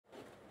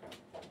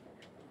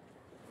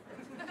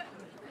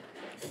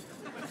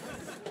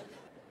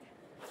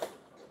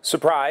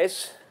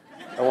Surprise.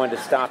 I wanted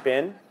to stop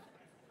in,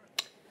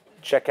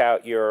 check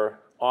out your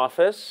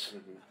office.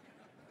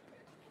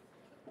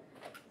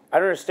 I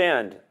don't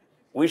understand.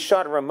 We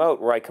shot a remote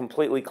where I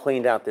completely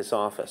cleaned out this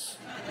office.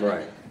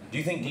 Right. Do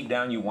you think deep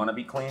down you want to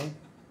be clean?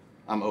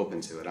 I'm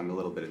open to it. I'm a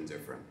little bit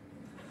indifferent.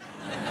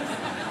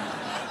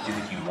 Do you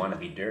think you want to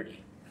be dirty?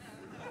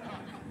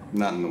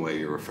 Not in the way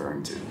you're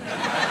referring to.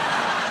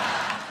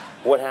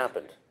 What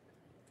happened?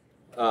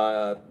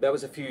 That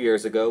was a few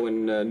years ago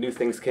when new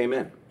things came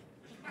in.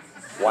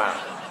 Wow.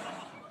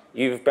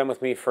 You've been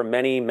with me for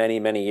many, many,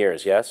 many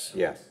years, yes?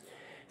 Yes.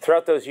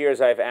 Throughout those years,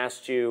 I've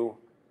asked you,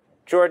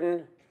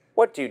 Jordan,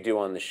 what do you do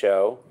on the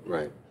show?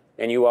 Right.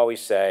 And you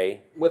always say,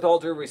 with all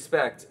due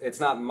respect,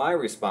 it's not my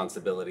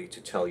responsibility to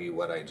tell you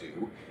what I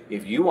do.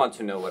 If you want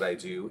to know what I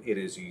do, it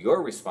is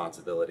your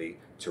responsibility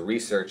to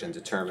research and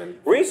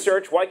determine...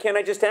 Research? Why can't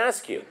I just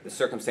ask you? The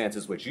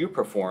circumstances which you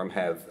perform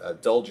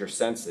have dulled your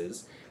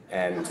senses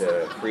and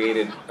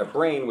created a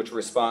brain which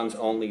responds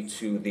only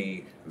to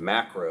the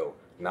macro,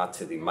 not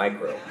to the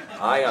micro.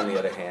 I, on the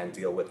other hand,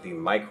 deal with the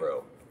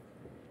micro.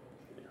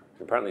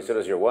 Apparently so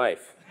does your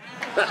wife.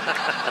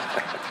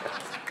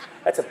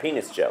 That's a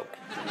penis joke.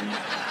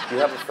 You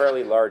have a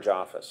fairly large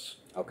office.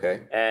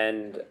 Okay.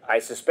 And I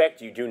suspect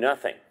you do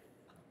nothing.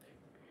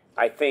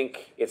 I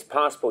think it's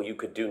possible you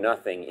could do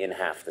nothing in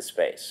half the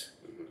space.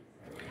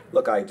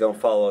 Look, I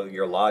don't follow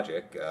your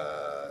logic.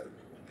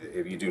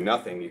 If you do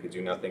nothing, you could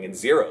do nothing in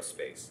zero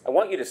space. I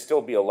want you to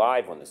still be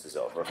alive when this is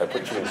over. If I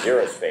put you in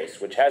zero space,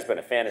 which has been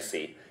a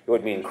fantasy, it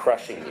would mean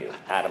crushing you,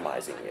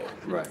 atomizing you.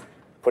 Right.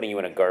 Putting you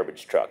in a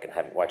garbage truck and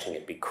watching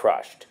it be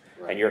crushed.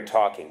 Right. And you're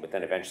talking, but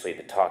then eventually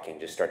the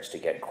talking just starts to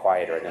get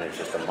quieter, and then it's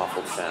just a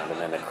muffled sound,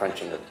 and then the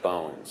crunching of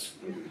bones.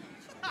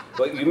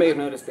 But you may have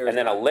noticed there's... And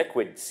then a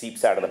liquid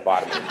seeps out of the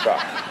bottom of the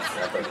truck.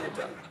 That's what you've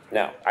done.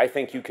 Now, I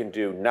think you can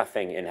do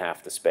nothing in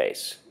half the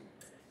space.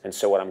 And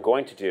so what I'm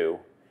going to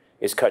do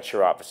is cut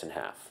your office in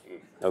half.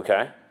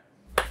 Okay?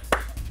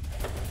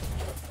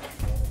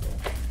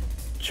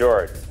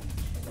 Jordan.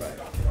 Right.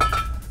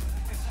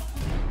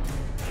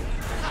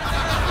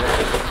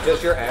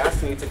 Does your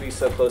ass need to be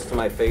so close to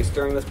my face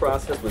during this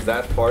process? Was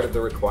that part of the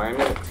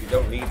requirement? Because you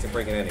don't need to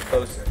bring it any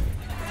closer.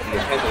 The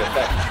intended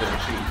effect has been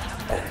achieved.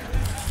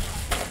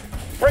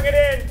 Bring it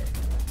in!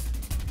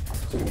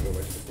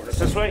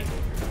 This way?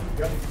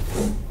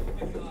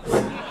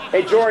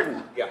 Hey,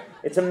 Jordan. Yeah.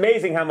 It's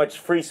amazing how much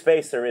free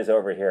space there is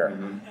over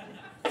here.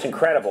 It's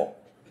incredible.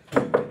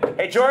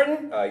 Hey,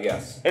 Jordan?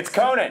 Yes. It's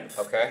Conan.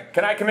 Okay.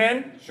 Can I come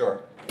in?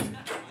 Sure.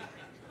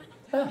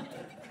 Oh,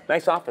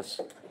 nice office.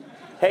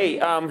 Hey,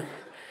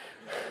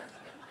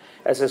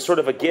 as a sort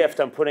of a gift,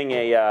 I'm putting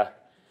a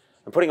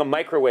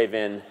microwave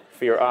in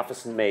for your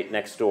office mate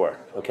next door,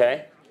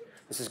 okay?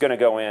 This is gonna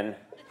go in.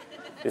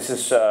 This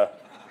is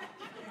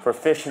for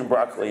fish and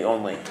broccoli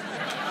only.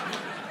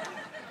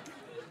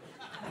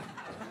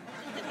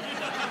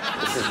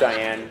 This is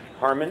Diane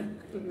Harmon.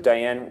 Mm-hmm.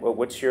 Diane,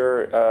 what's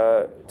your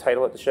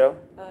title at the show?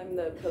 I'm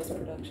the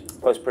post-production.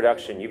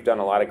 Post-production. You've done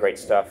a lot of great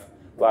stuff,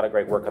 a lot of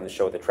great work on the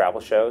show with the travel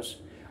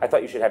shows. I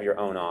thought you should have your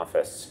own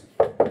office.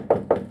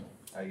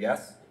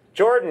 Yes?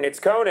 Jordan, it's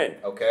Conan.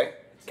 Okay.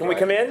 Can we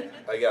come in?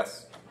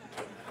 Yes.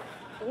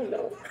 Oh,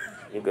 no.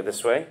 You go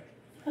this way?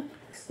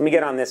 Let me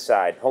get on this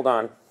side. Hold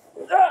on.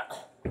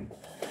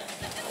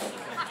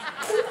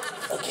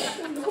 Okay.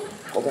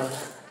 Hold on.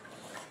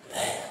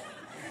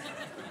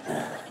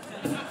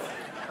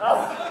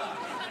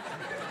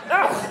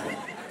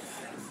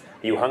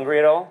 You hungry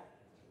at all?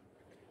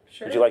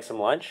 Sure. Would you like some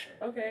lunch?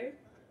 Okay.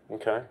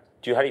 Okay.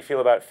 How do you feel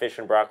about fish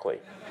and broccoli?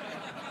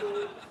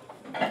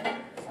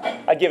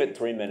 I give it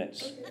 3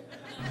 minutes.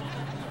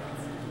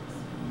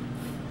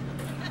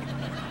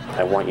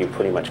 I want you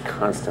pretty much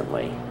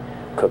constantly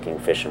cooking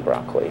fish and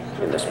broccoli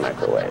in this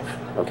microwave,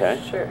 okay?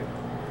 Sure.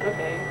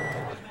 Okay.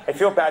 I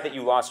feel bad that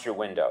you lost your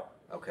window.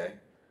 Okay.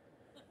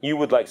 You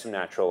would like some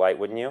natural light,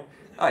 wouldn't you?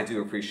 I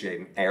do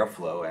appreciate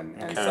airflow and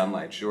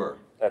sunlight, sure.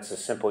 That's a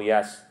simple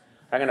yes.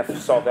 I'm going to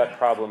solve that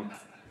problem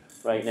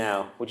right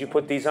now. Would you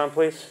put these on,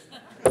 please?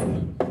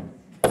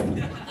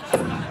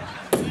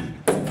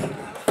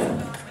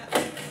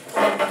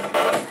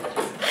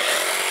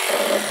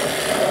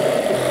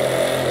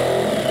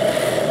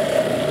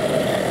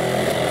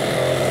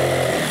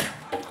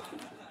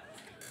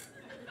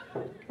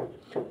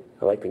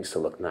 I like things to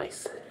look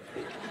nice.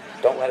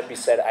 Don't let it be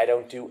said I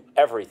don't do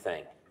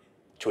everything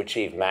to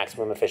achieve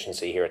maximum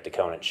efficiency here at the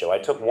Conan Show. I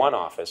took one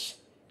office,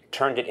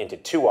 turned it into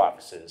 2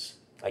 offices.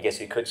 I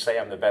guess you could say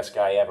I'm the best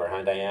guy ever,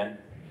 huh, Diane?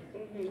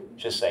 Mm-hmm.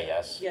 Just say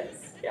yes.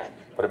 Yes, yeah.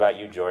 What about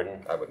you,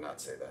 Jordan? I would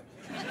not say that.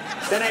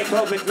 Sine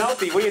Claude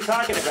McNulty, what are you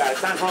talking about? It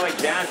sounds more like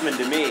Jasmine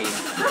to me.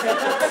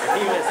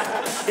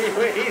 he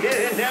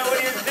didn't know what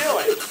he was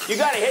doing. You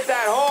got to hit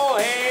that hole.